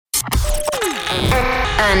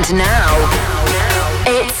And now,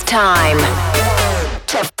 it's time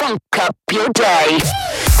to funk up your day.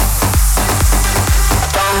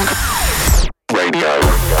 Funk Radio.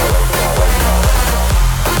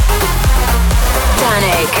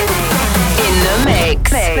 Danik in the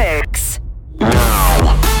mix.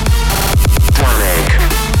 Now, Danik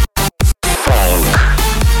Funk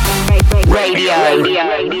Radio.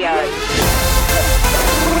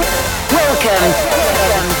 Welcome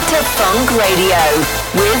to Funk Radio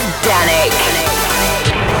with Danik.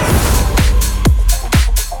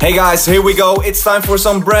 Hey guys, here we go. It's time for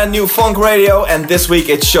some brand new Funk Radio, and this week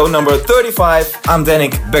it's show number 35. I'm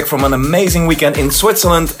Danik, back from an amazing weekend in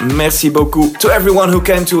Switzerland. Merci beaucoup to everyone who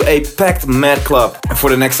came to a packed Mad Club. And for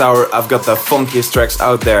the next hour, I've got the funkiest tracks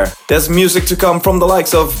out there. There's music to come from the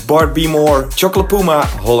likes of Bart B. Moore, Chocolate Puma,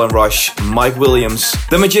 Holland Rush, Mike Williams,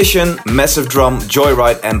 The Magician, Massive Drum,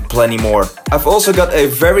 Joyride, and plenty more. I've also got a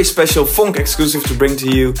very special funk exclusive to bring to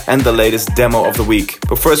you and the latest demo of the week.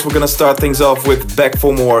 But first we're gonna start things off with Back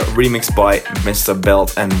for More, remixed by Mr.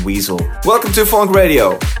 Belt and Weasel. Welcome to Funk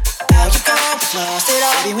Radio. Now you got lost it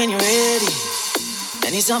all, baby, when you're ready. I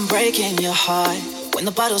need something breaking your heart when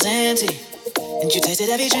the bottle's empty and you tasted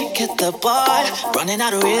every drink at the bar, running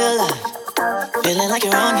out of real life, feeling like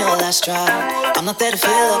you're on your last drop. I'm not there to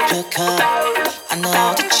fill up your cup. I know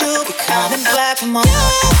that you'll be coming back for more.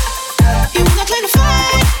 You will not claim to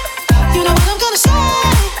fight. You know what I'm gonna say.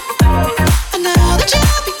 I know that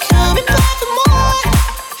you'll be coming back for more.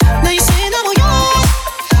 Now you're saying I'm all yours,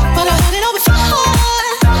 but I heard it all before.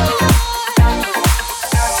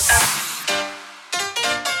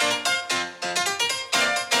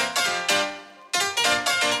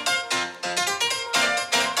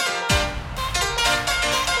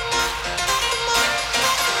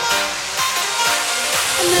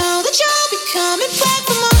 I know that you'll be coming back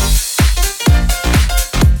for more.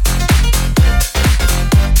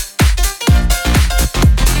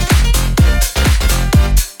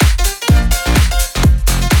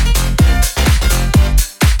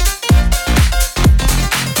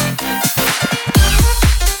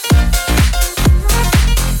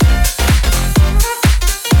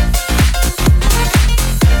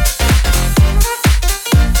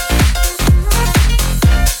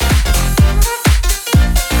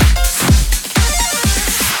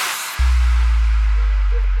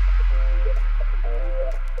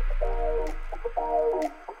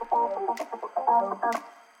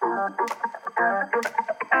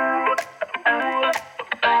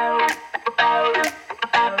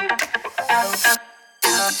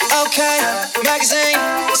 Okay, magazine,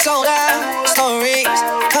 sold out, stories,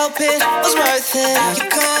 hope it was worth it. You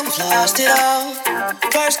come, lost it all.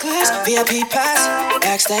 First class, VIP pass,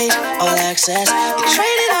 backstage, all access. You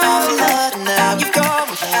traded all for love, now you've gone,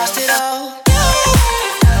 lost it all.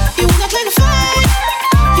 You will not claim to fight.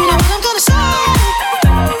 You know what I'm gonna say.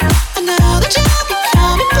 I know that you'll be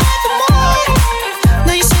coming back for more.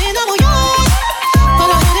 Now you're saying I'm all yours, but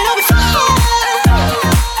I heard it all before.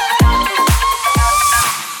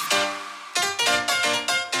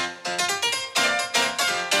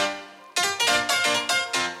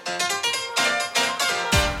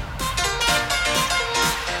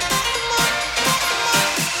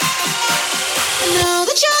 I know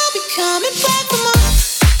that you'll be coming back for more.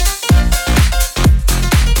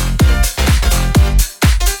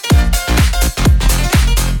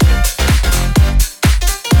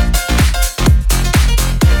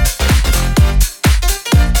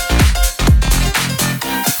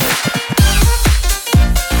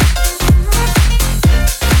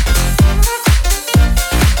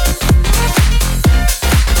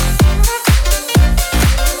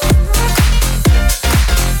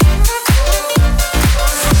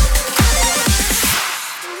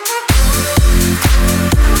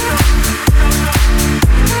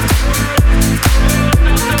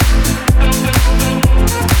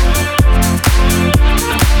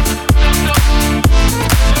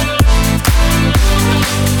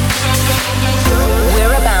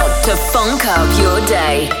 Funk up your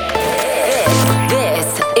day. This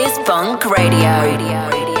is Funk Radio.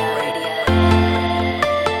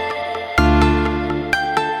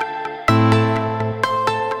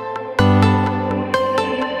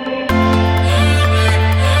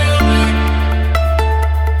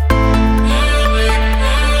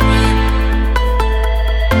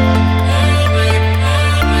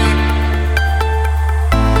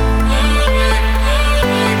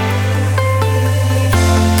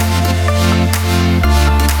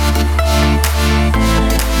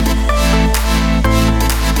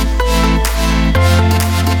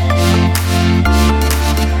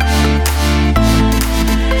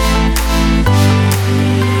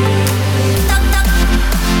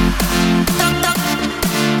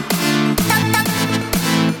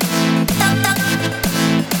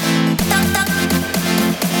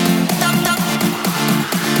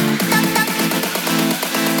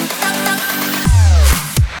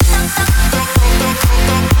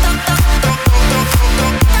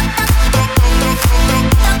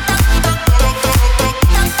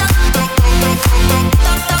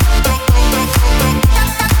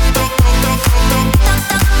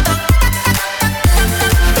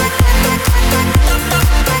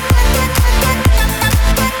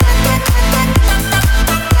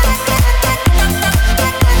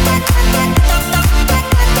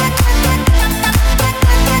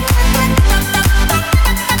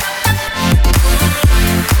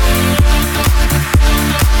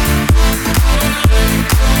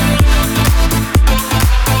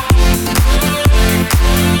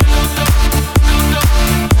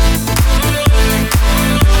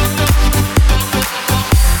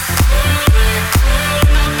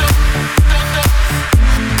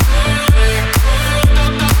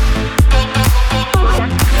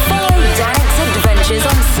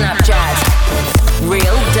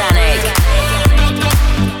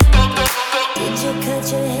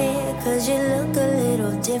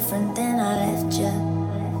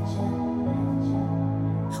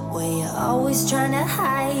 always trying to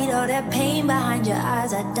hide all that pain behind your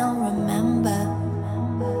eyes. I don't remember.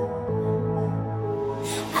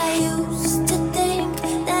 I used to think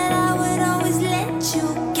that I would always let you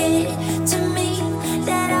get to me,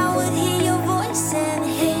 that I would hear your voice and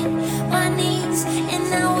hit my knees,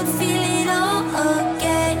 and I would feel it all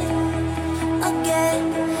again.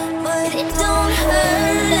 But it don't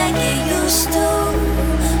hurt like it used to.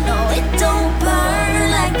 No, it don't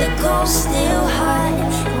burn like the ghost still hot.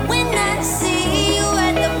 And when I see you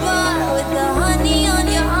at the bar with the honey on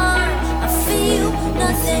your arm, I feel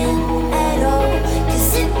nothing at all. 'Cause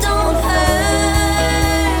it don't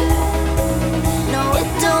hurt. No, it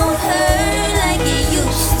don't hurt like it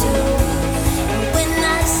used to. And when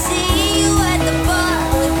I see you at the bar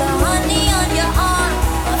with the honey on your arm,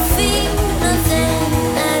 I feel nothing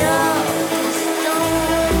at all. 'Cause it don't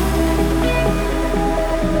hurt.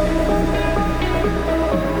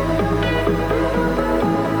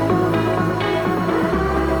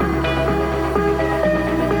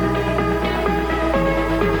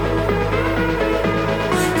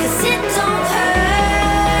 Cause it don't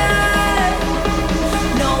hurt.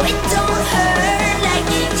 No, it don't hurt like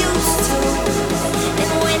it used to.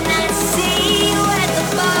 And when I see you at the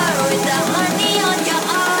bar with the honey on your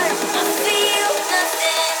arm, I feel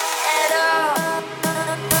nothing at all.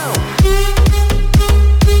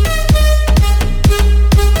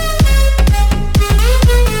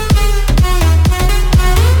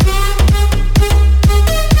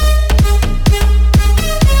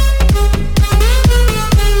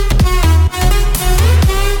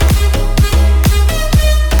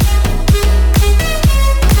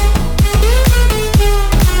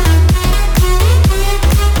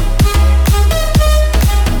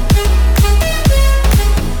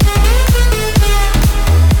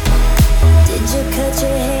 Did you cut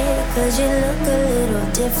your hair? 'Cause you look a little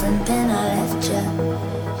different than I left you.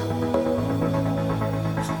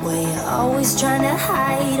 Were you always trying to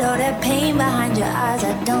hide all that pain behind your eyes?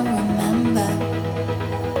 I don't remember.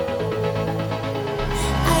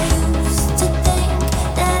 I used to think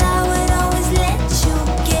that I would always let you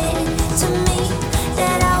get to me,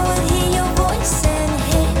 that I would hear your voice and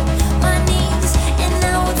hit my knees, and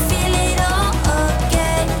I would feel it all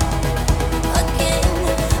again.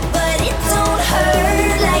 But it don't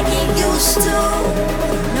hurt like it used to.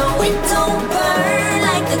 No, it don't burn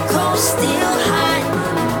like the coast still hot.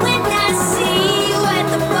 When I see you at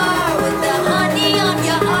the bar with the honey on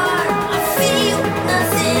your arm, I feel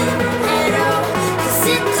nothing at all. 'Cause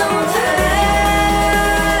it don't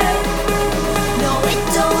hurt. No, it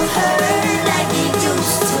don't hurt like it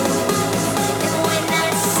used to. And when I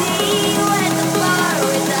see you at the bar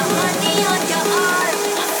with the honey on your arm,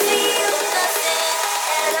 I feel nothing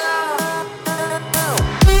at all.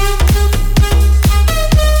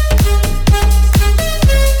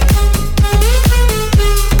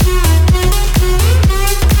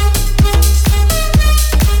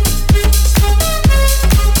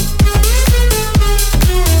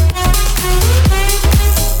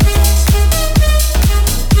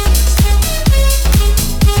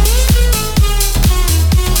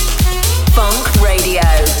 Funk Radio.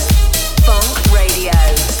 Funk Radio.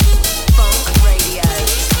 Funk Radio.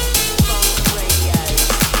 Funk Radio.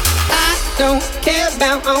 I don't care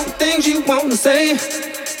about all the things you wanna say.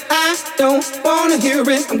 I don't wanna hear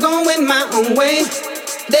it, I'm going my own way.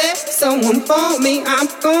 There's someone for me, I'm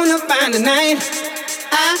gonna find tonight.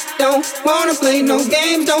 I don't wanna play no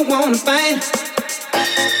games, don't wanna fight.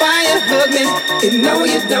 Why you hug me? You know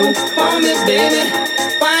you don't want me, baby.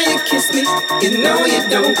 Why you kiss me? You know you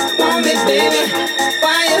don't want me, baby.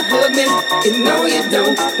 Why you hug me? You know you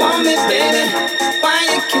don't want me, baby. Why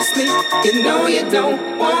you kiss me? You know you don't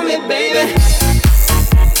want me, baby.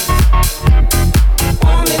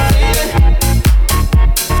 Want me, baby.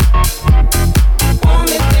 Want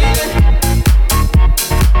me, baby.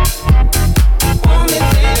 Want me,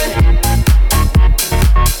 baby.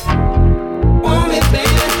 Want me,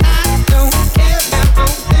 baby. I don't care about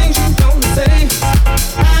all the things you don't say.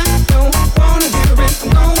 I don't wanna hear it, I'm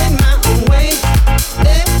going my own way.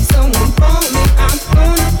 There's someone for me, I'm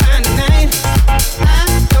gonna find tonight. I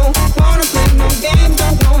don't wanna play no games,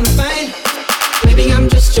 don't wanna fight. Maybe I'm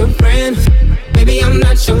just your friend. Maybe I'm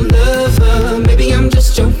not your lover. Maybe I'm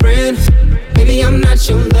just your friend. Maybe I'm not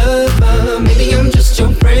your lover. Maybe I'm just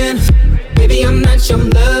your friend. Maybe I'm not your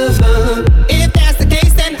lover. If that's the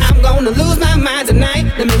case, then I'm gonna lose my mind tonight.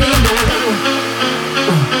 Let me hear now.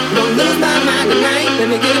 Gonna lose my mind tonight. Let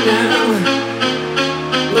me get it now.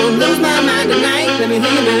 Gonna lose my mind tonight. Let me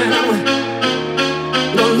hear now.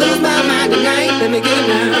 Gonna lose my mind tonight. Let me get it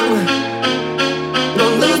now.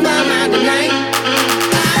 Gonna lose my mind tonight.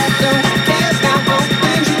 I don't care about all the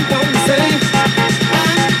things you want to say.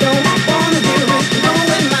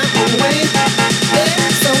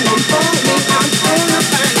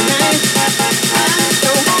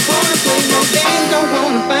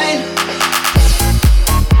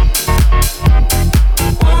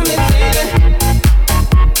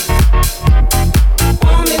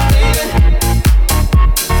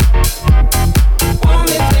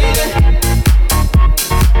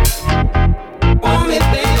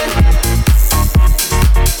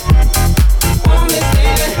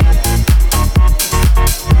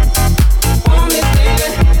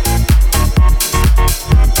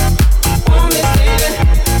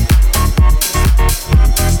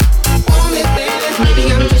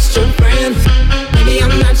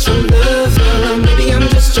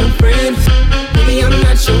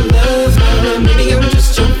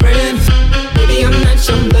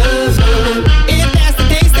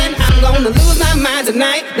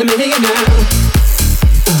 let me hear you now.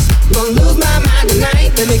 Gonna lose my mind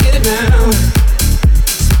tonight, let me get it now.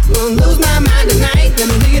 Gonna lose my mind tonight, let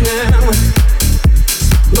me hear you now.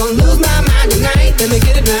 Gonna lose my mind tonight, let me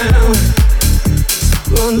get it now.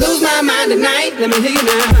 Gonna lose my mind tonight, let me hear you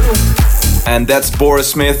now. And that's Boris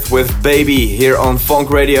Smith with Baby here on Funk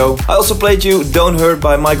Radio. I also played you Don't Hurt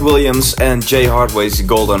by Mike Williams and Jay Hardway's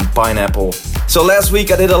Golden Pineapple. So last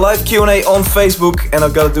week I did a live Q&A on Facebook, and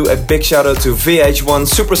I've got to do a big shout out to VH1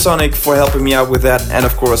 Supersonic for helping me out with that, and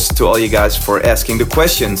of course to all you guys for asking the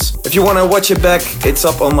questions. If you want to watch it back, it's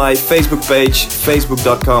up on my Facebook page,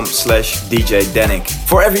 facebook.com/DJ Danik.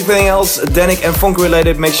 For everything else Danik and funk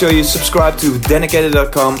related, make sure you subscribe to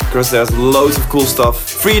Danicated.com, because there's loads of cool stuff,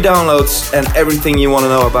 free downloads and everything you want to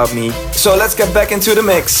know about me. So let's get back into the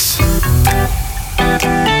mix.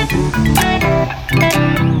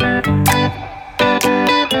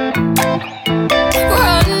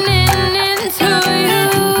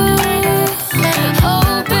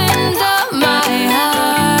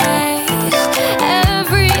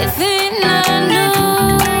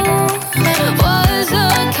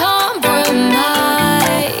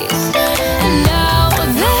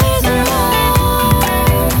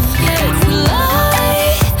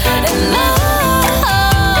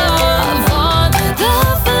 Love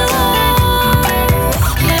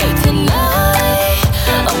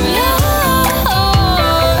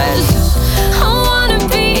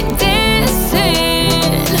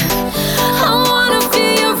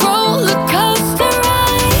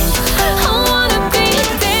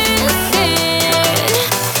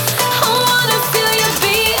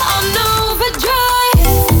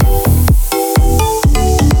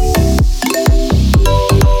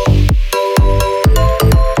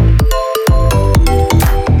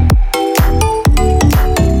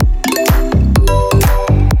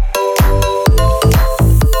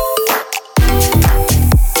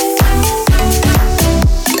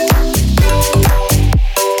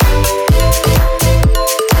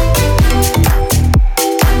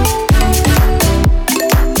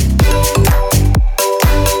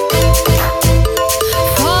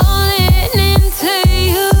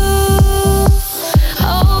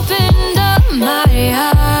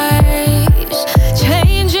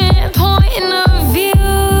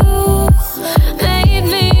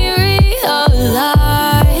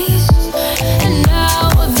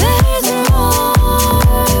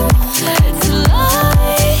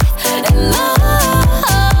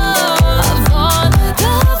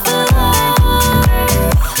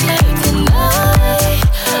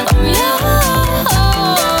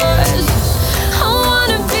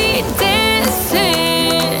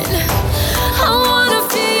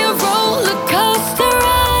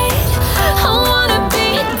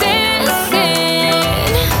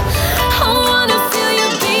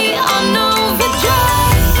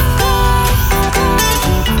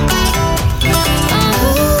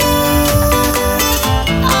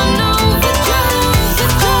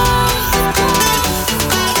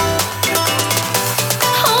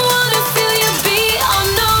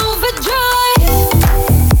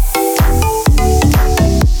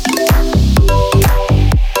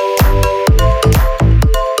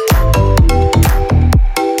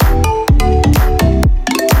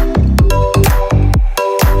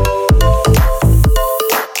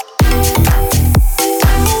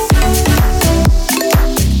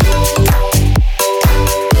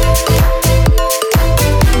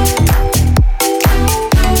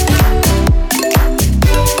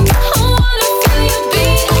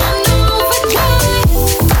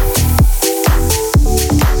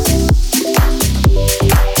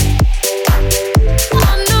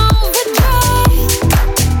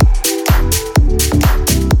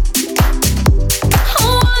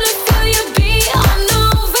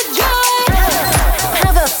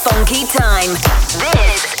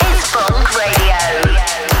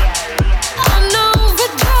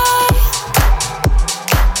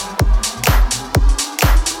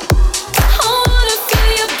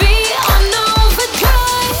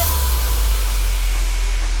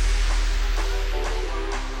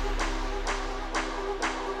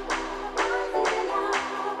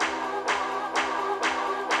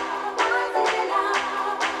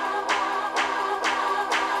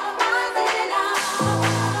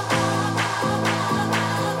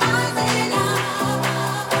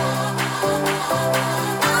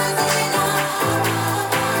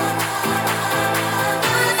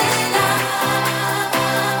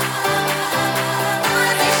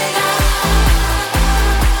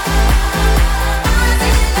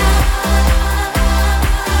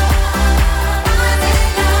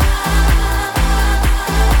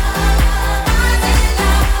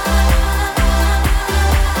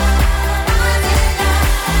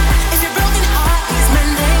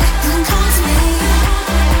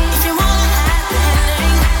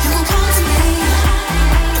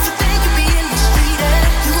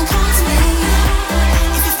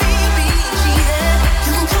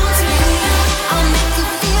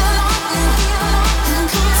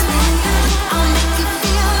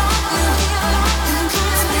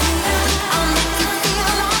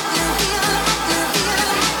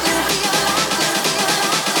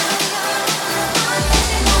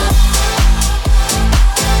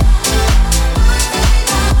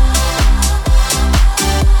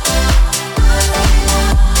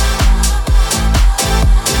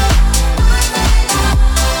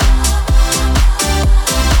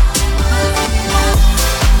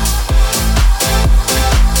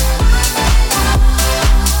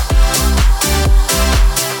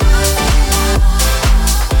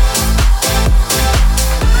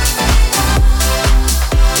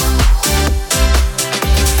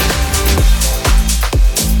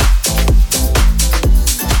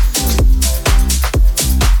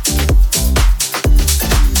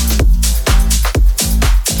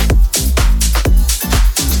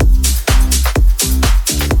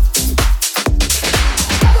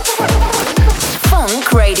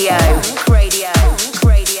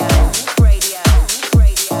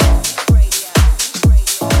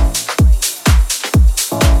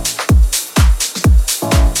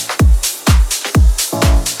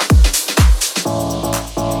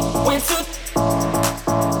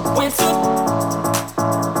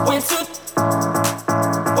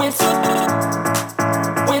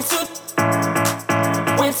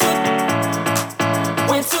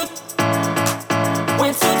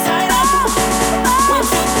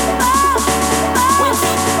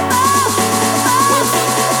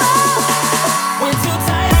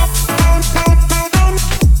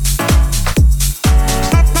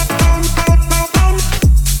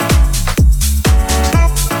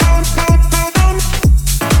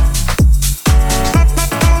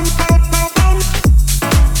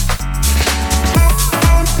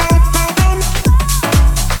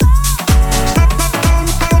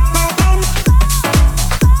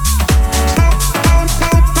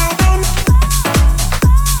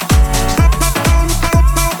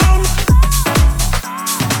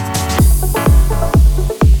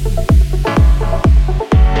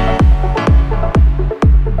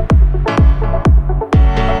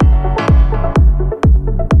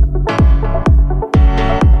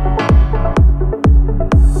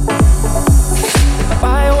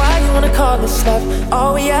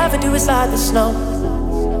slide the snow.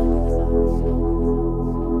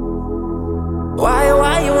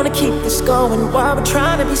 Why you wanna keep this going? Why we're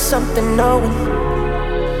trying to be something knowing?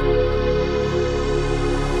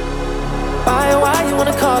 Why you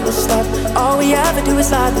wanna call this love? All we ever do is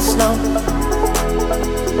slide the snow.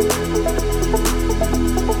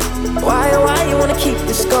 Why you wanna keep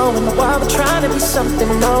this going? Why we're trying to be something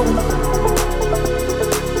knowing?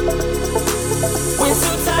 We're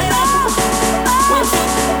too tight up. We're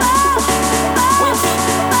too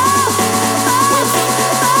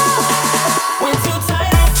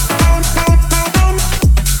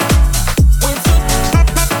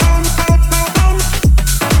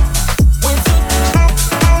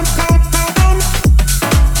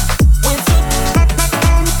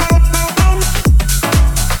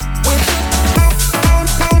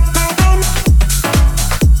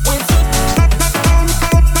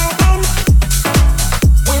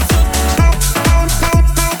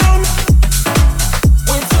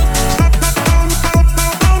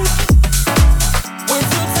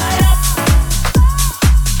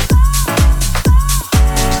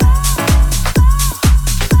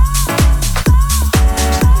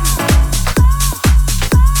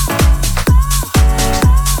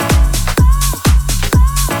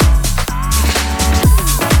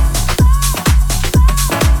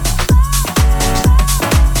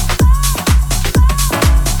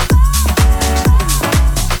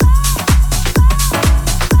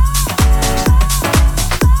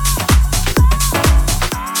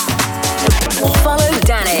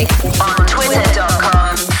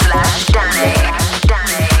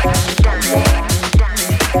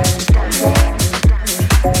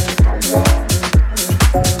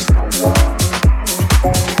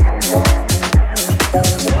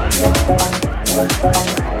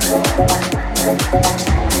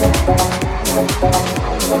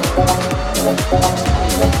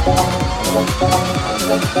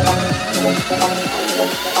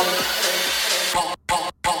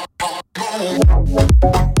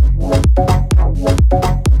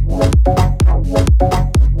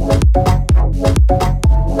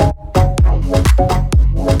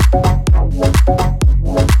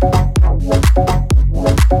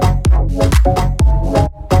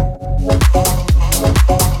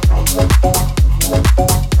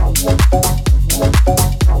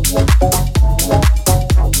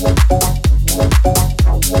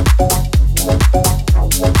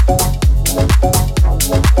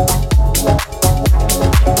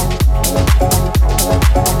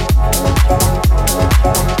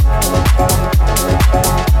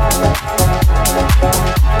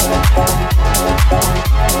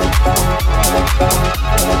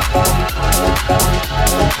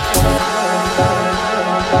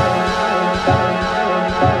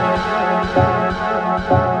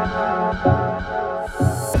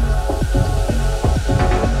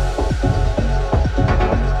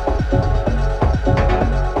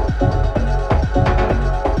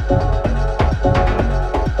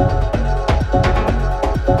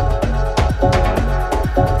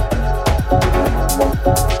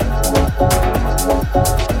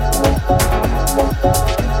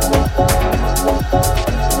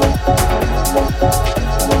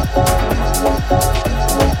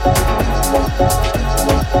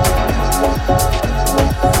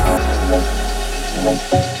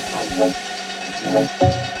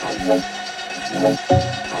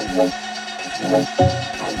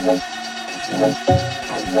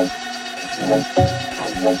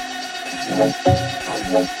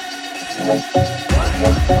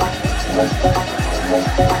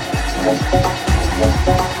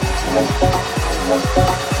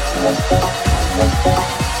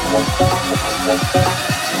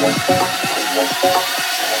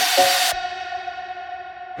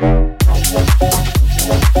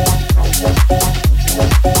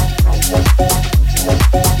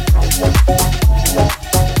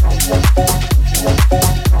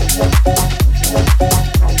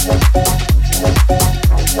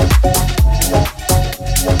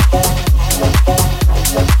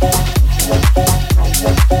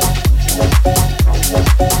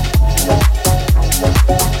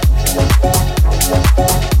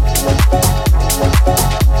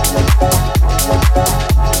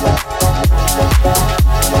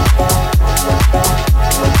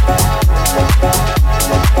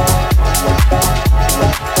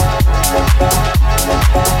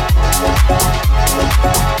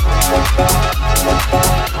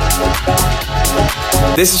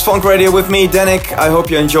This is Funk Radio with me, Danik. I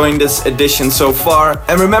hope you're enjoying this edition so far.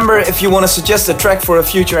 And remember, if you want to suggest a track for a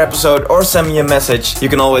future episode or send me a message, you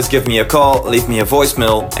can always give me a call, leave me a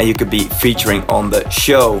voicemail, and you could be featuring on the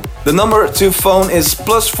show. The number to phone is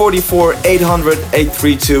 +44 800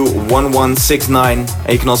 832 1169. And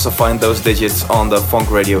you can also find those digits on the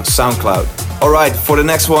Funk Radio SoundCloud. Alright, for the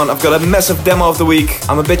next one, I've got a massive demo of the week.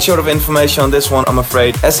 I'm a bit short of information on this one, I'm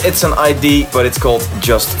afraid, as it's an ID, but it's called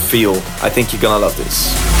Just Feel. I think you're gonna love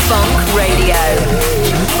this. Funk Radio.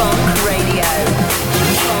 Funk Radio.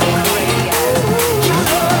 Funk Radio.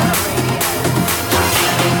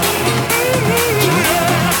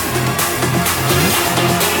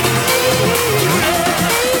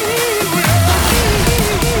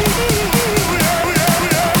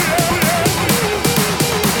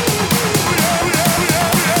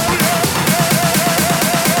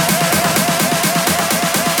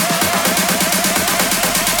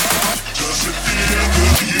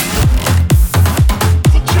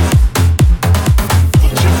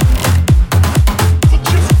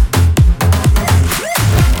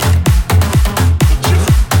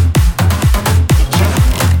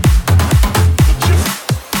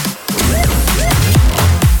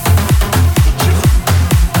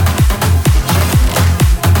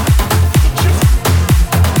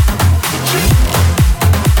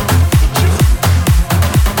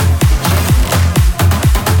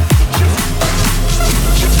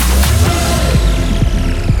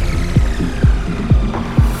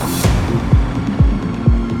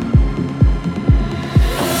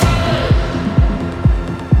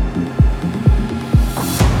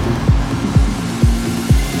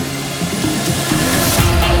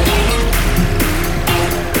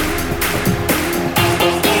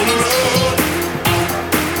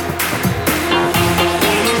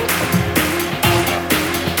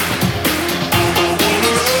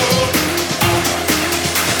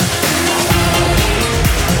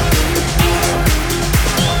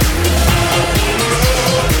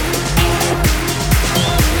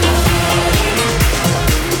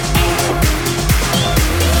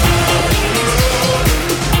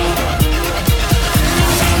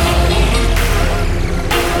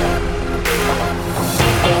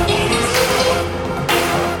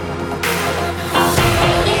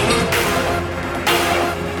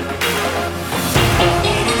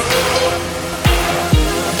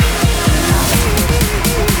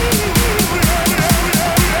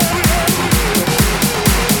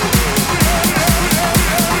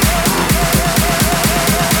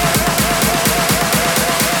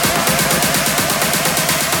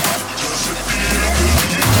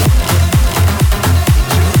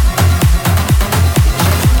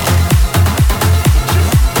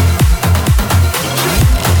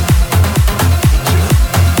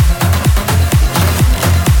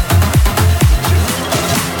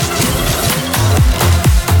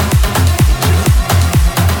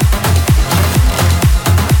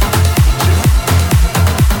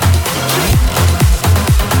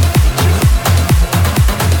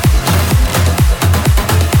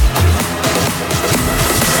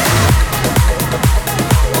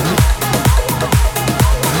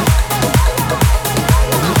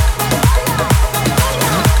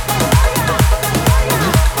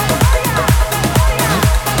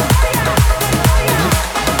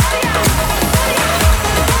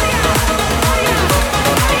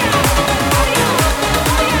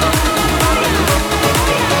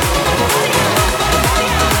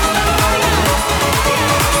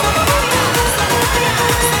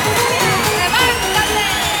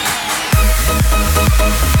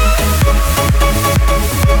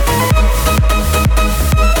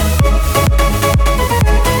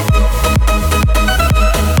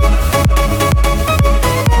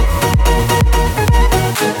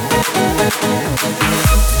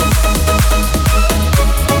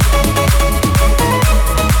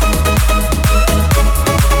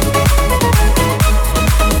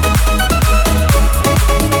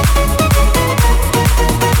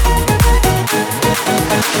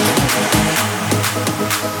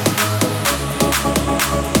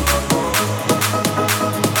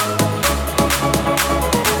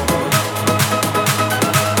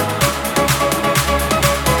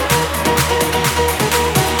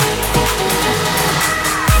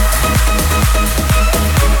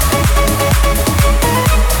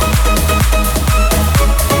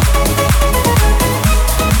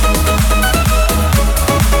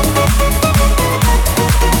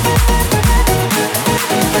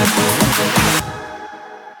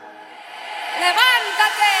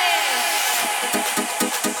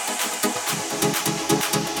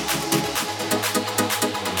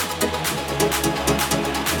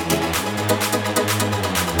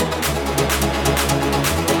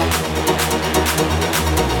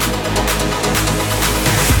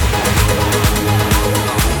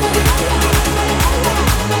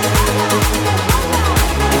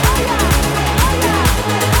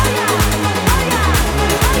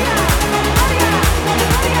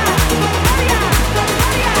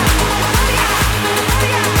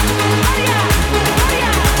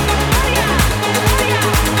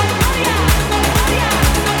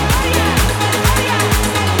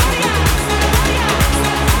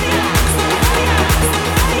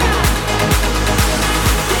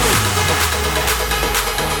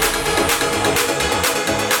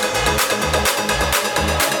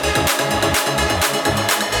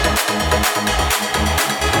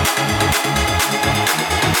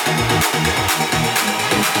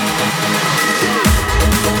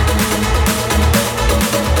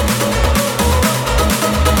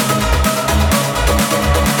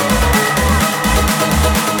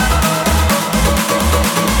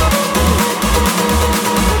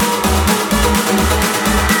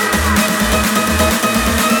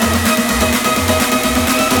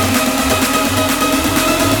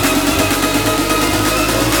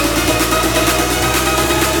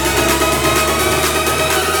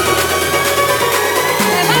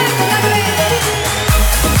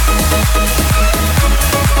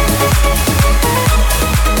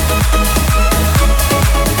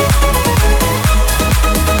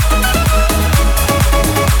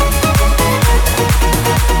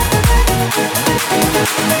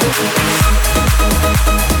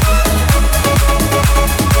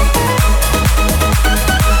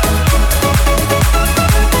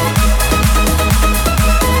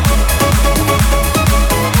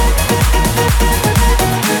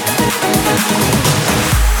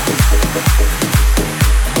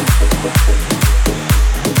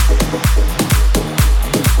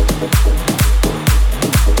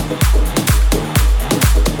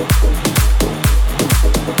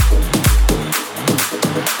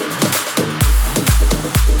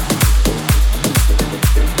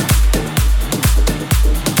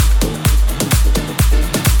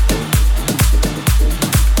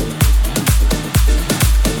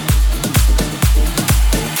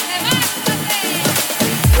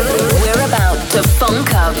 to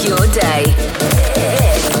funk up your day.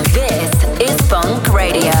 This is Funk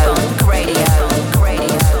Radio. Funk Radio. Funk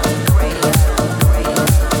Radio.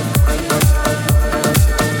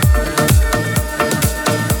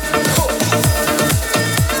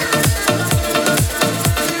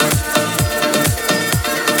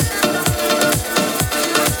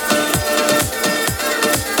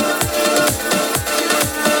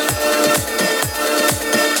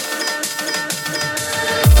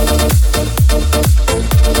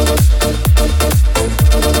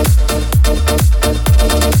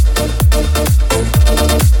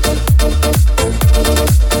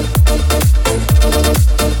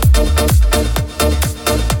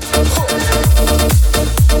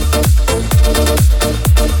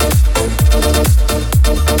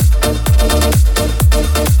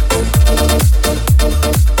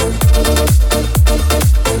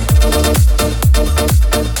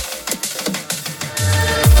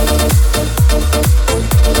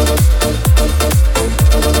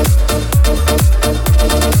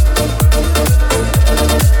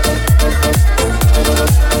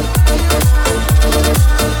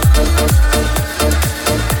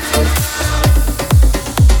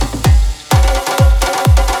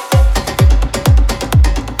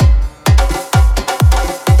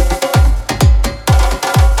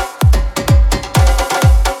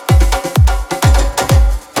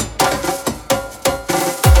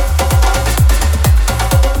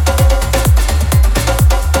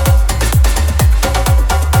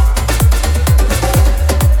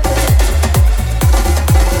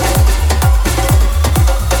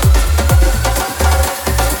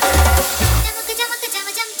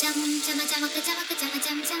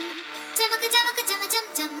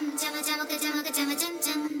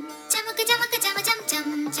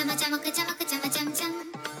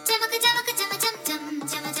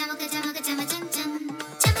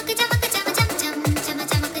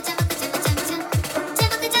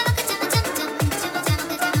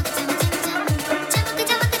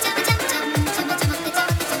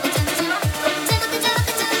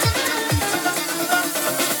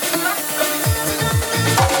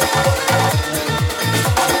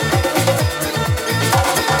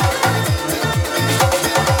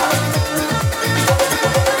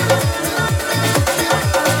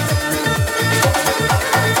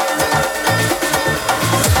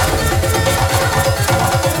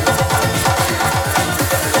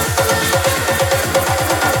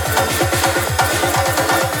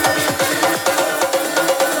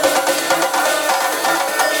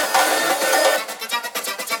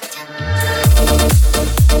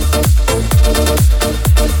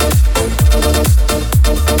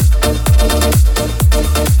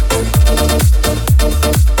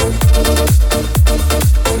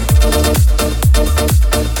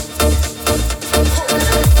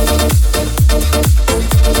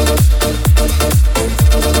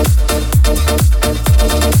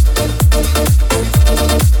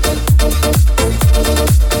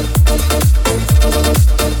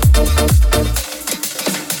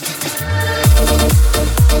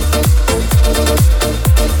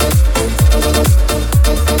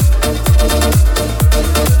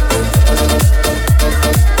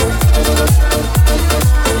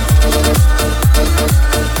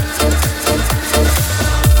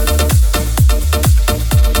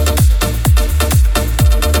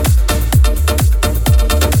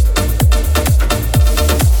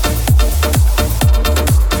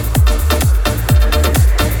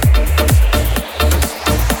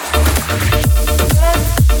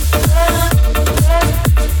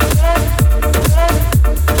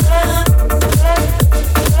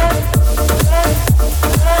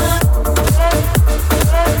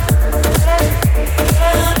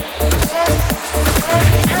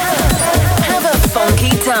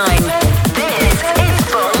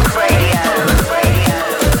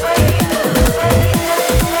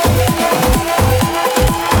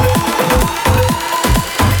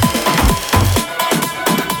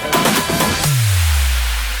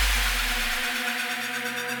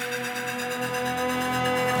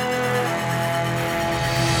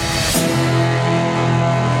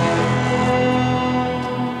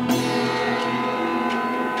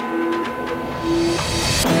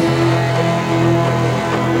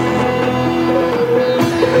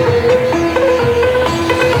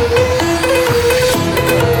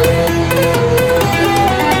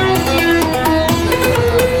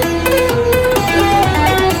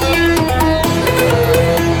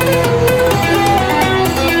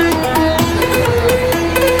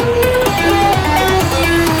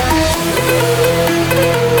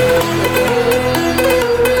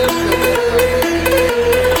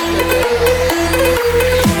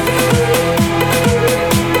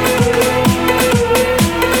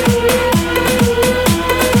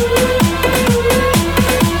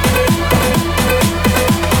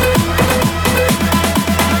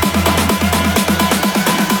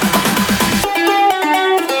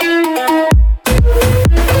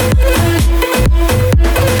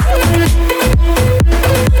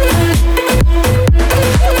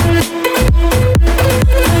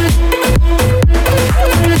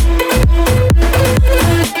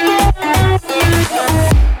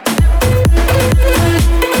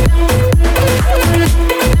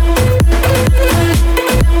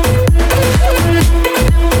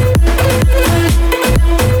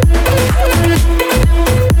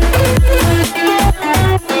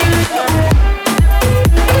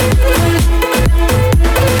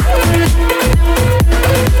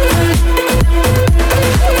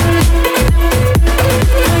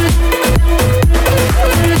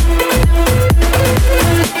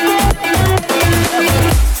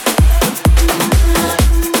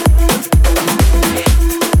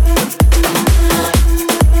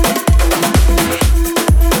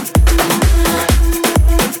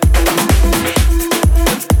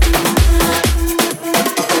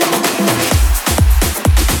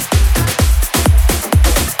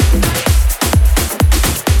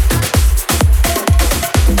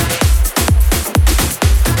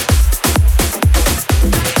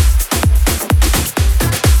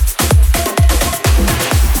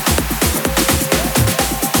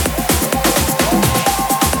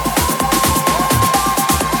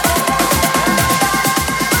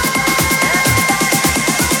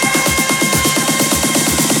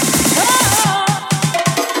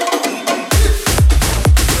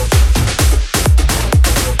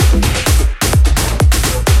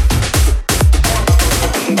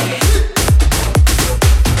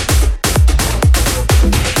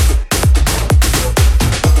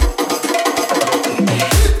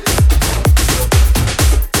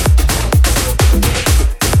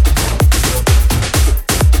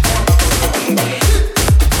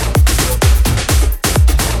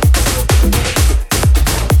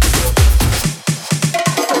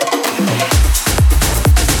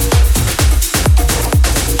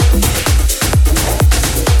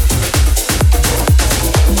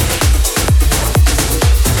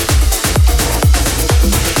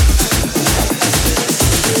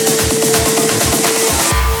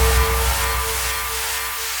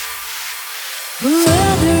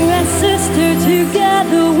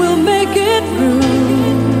 it through.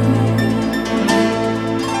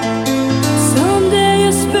 Someday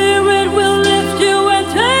your spirit will lift you and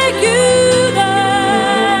take you there.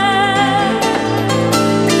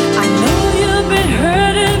 I know you've been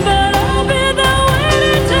hurting, but I'll be there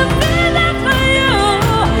waiting to be there for you.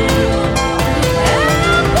 And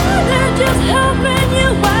I'm there just helping you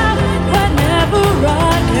out whenever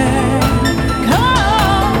I can.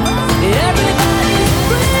 'Cause everybody's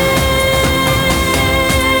free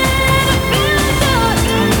to feel good.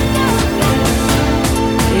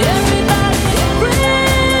 Everybody's free to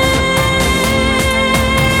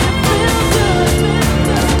feel good.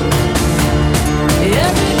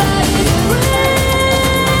 Everybody's free to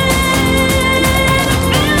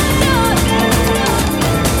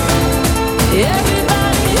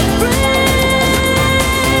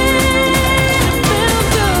feel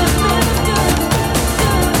good.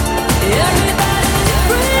 Everybody's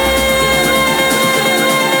free.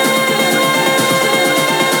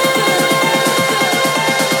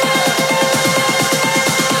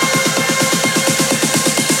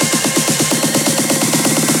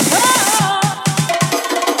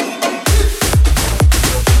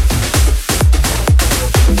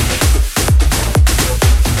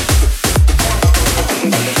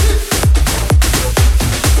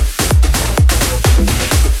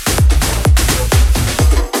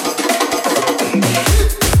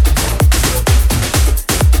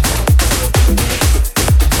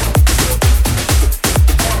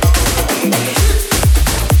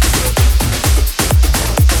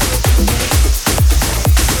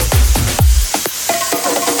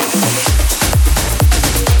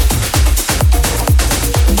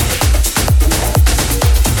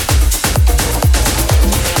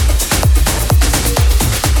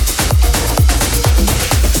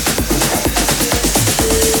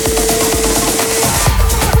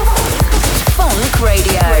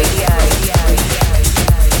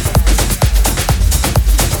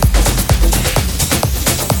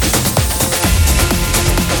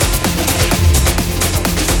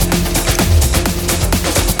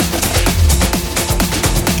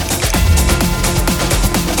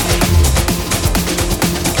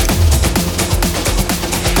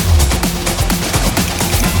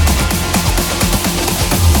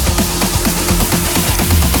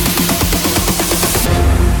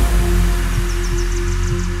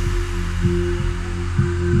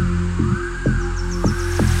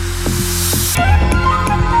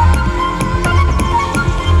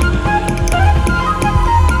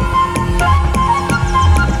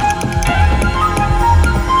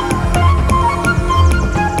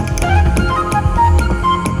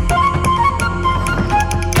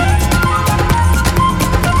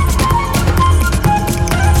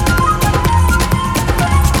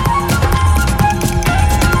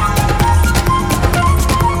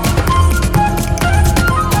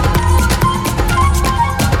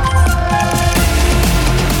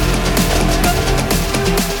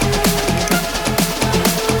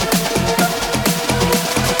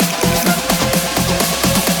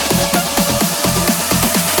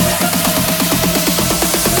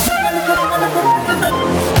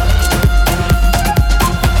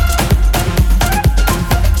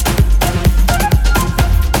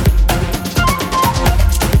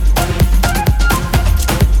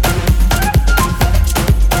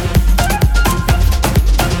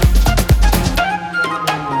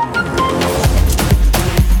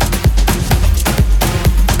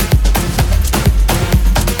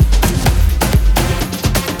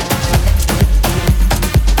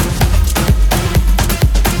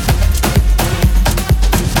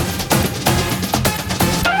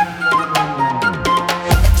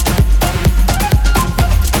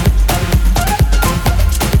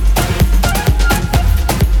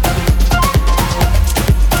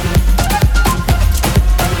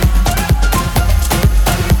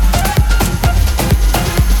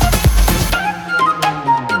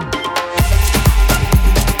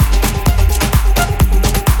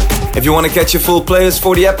 If you want to catch a full playlist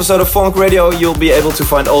for the episode of Funk Radio, you'll be able to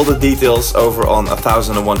find all the details over on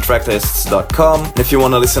 1001tracklists.com. And if you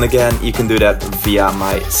want to listen again, you can do that via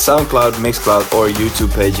my SoundCloud, Mixcloud or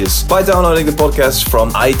YouTube pages by downloading the podcast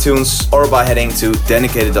from iTunes or by heading to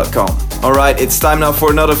dedicated.com. Alright, it's time now for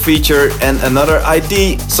another feature and another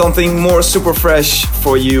ID, something more super fresh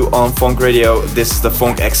for you on Funk Radio. This is the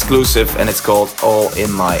Funk exclusive and it's called All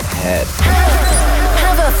In My Head.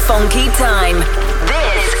 Have a funky time.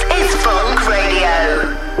 This is Funk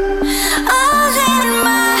Radio. All in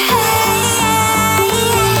my head.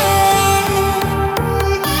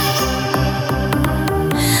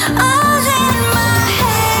 All in my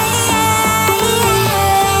head.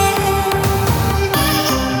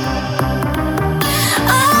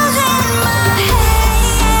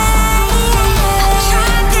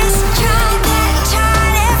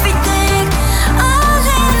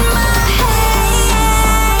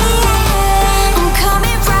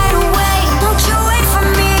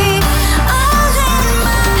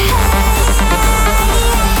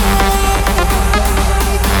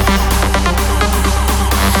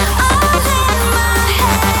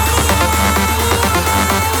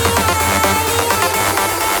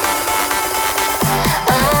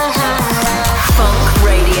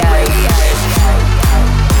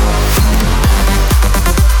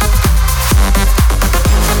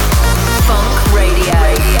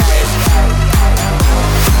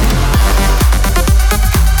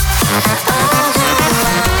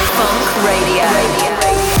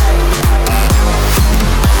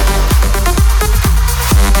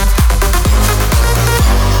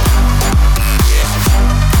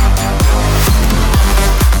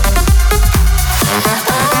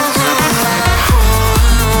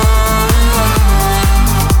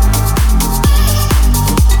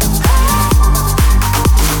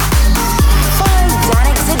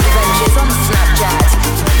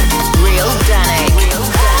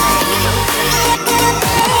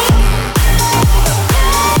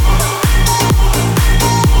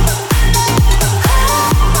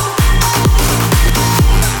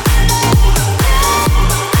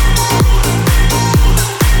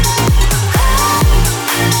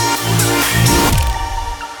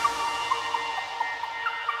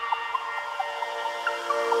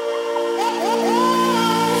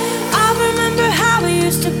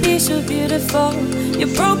 too beautiful. You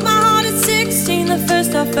broke my heart at 16, the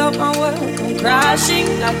first I felt my world come crashing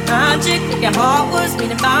like magic. Your heart was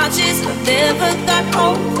beating matches, but never got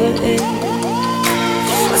over it.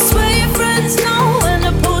 I swear your friends know when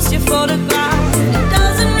I post your photograph. It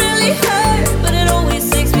doesn't really hurt, but it always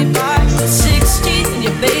takes me back to 16 in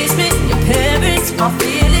your basement, your parents, my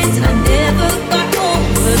feelings, and I never got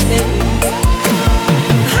over it.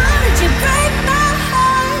 How did you break my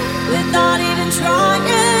heart without even trying?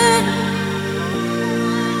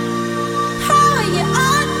 How are you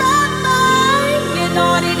on my mind? You're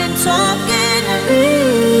not even talking to me.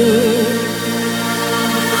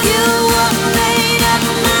 You were made of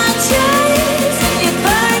my chains, and you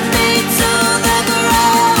burned me to the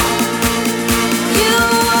ground. You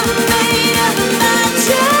were made of my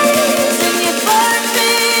chains, and you burned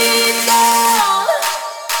me down.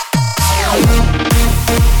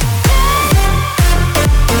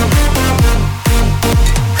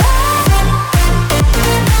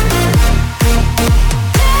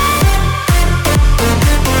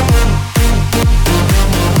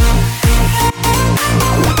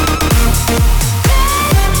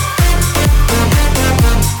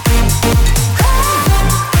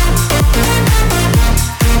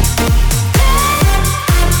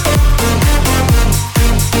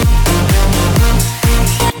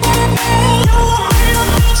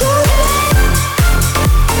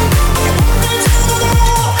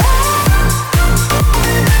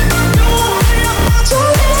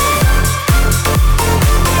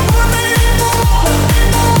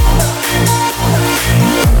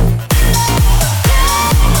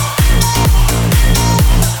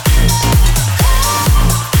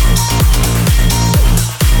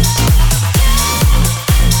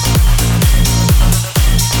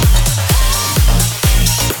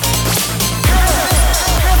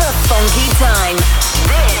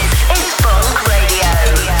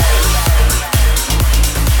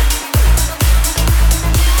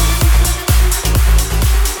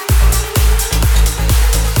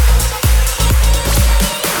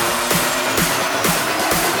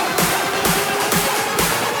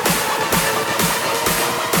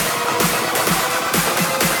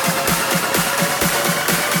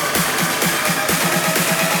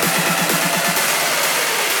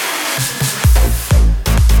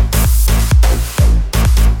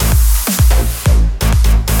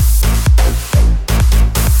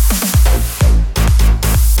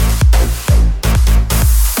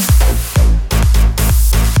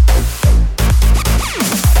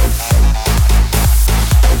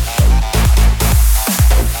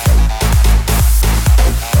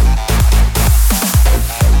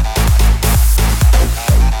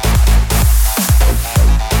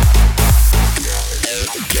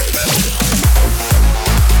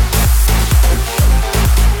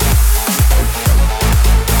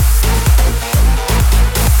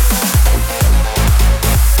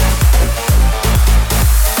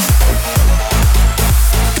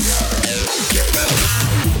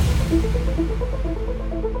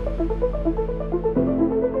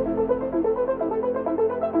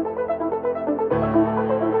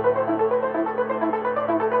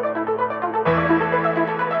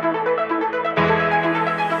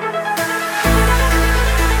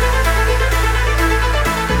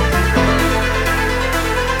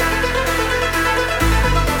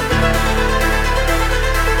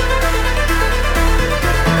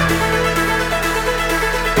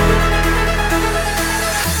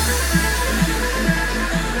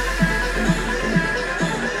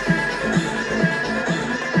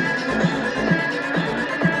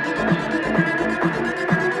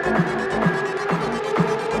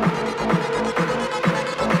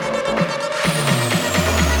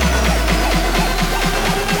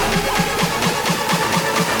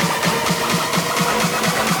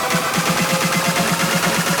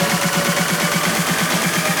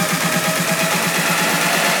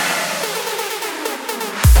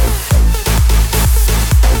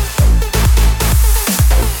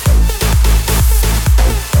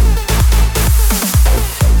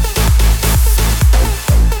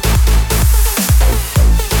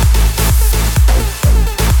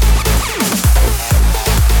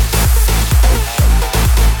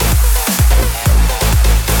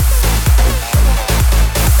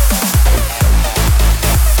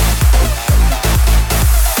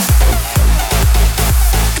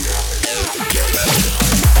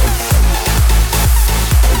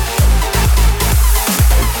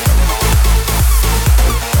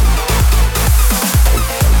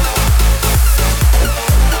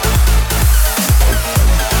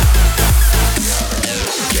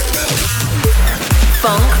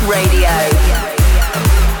 Radio.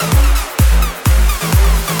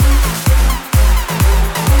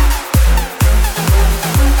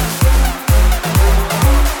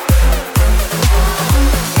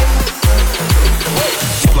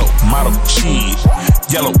 kid.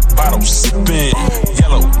 Yellow bottle sipping,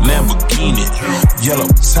 yellow Lamborghini, yellow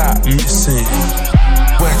top missing.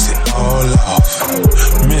 Wax it all off,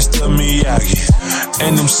 Mr. Miyagi,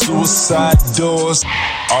 and them suicide doors,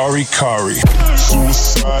 Ari Kari.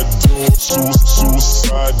 Suicide doors,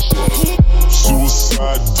 suicide doors,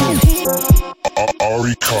 suicide doors,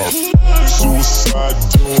 Ari Kari. Suicide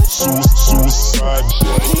doors, suicide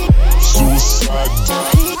doors, suicide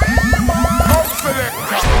doors.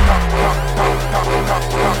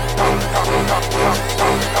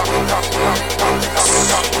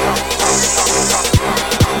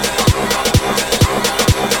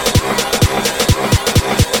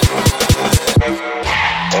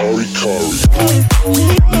 Ari Kari.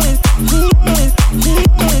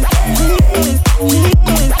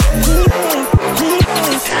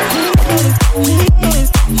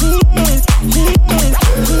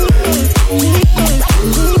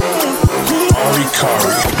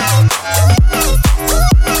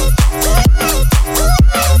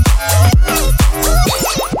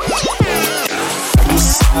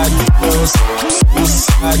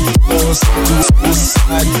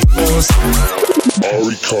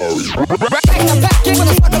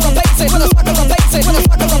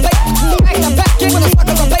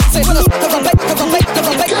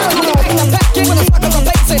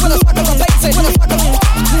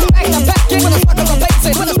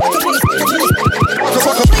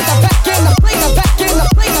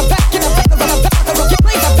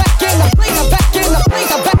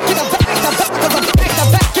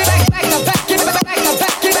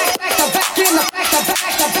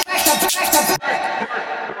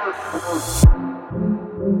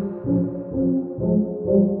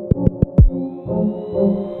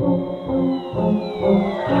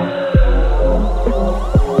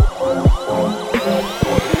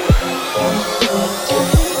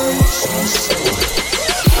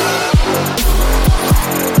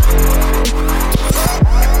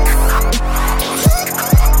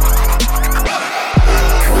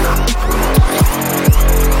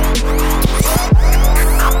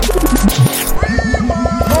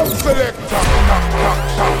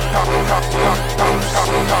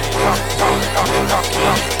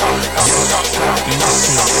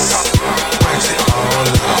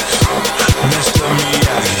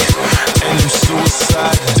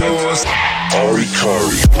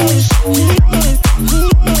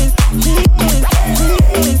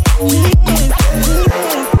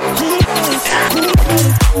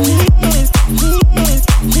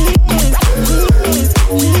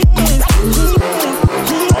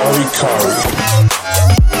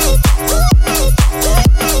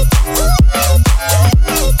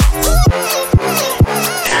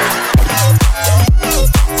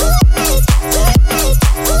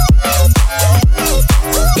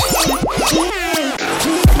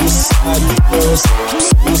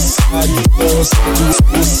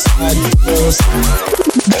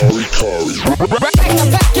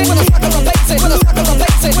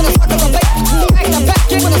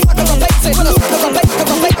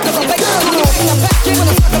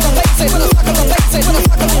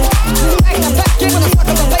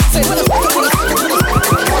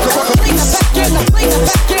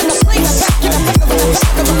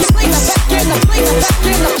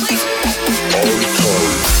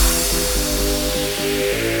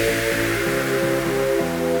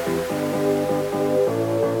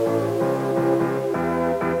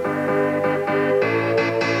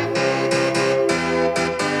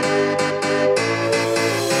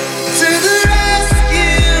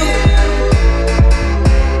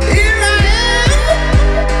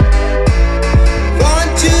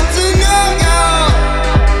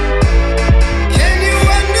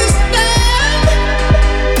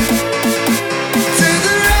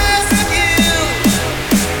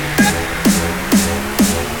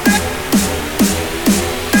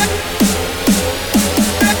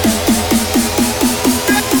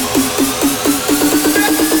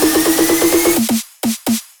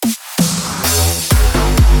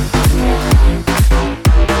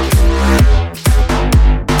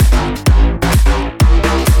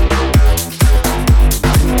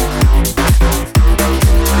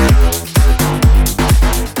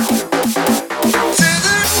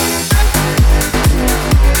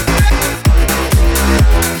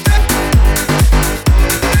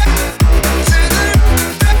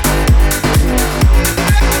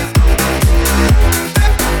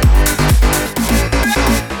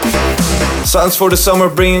 sounds for the summer,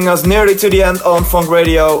 bringing us nearly to the end on Funk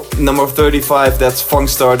Radio. Number 35, that's Funk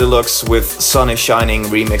Star Deluxe with Sun is Shining,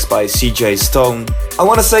 remixed by CJ Stone. I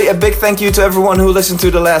want to say a big thank you to everyone who listened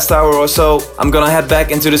to the last hour or so. I'm gonna head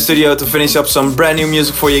back into the studio to finish up some brand new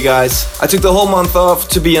music for you guys. I took the whole month off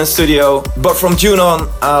to be in studio, but from June on,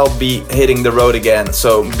 I'll be hitting the road again.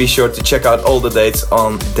 So be sure to check out all the dates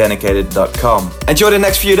on Denicated.com. Enjoy the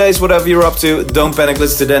next few days, whatever you're up to. Don't panic,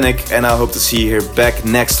 listen to Denik, and I hope to see you here back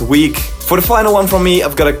next week. For the final one from me,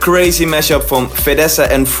 I've got a crazy mashup from Fedesa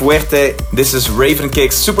and Fuerte. This is Raven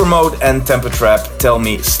Kick's Super Mode and Temper Trap. Tell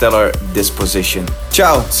me Stellar Disposition.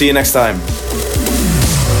 Ciao, see you next time.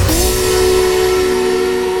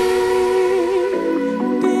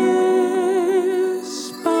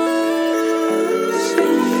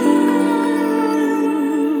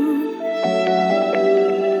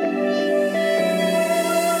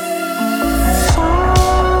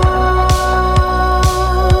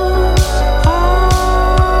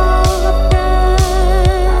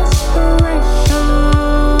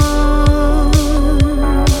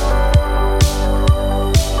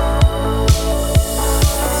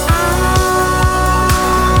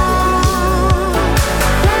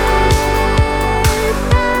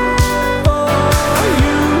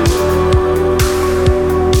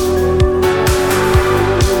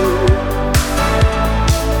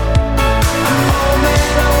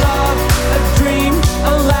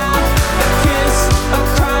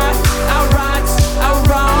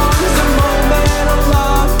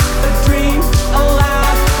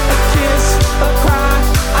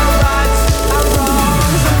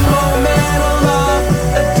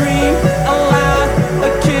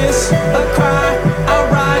 A cry.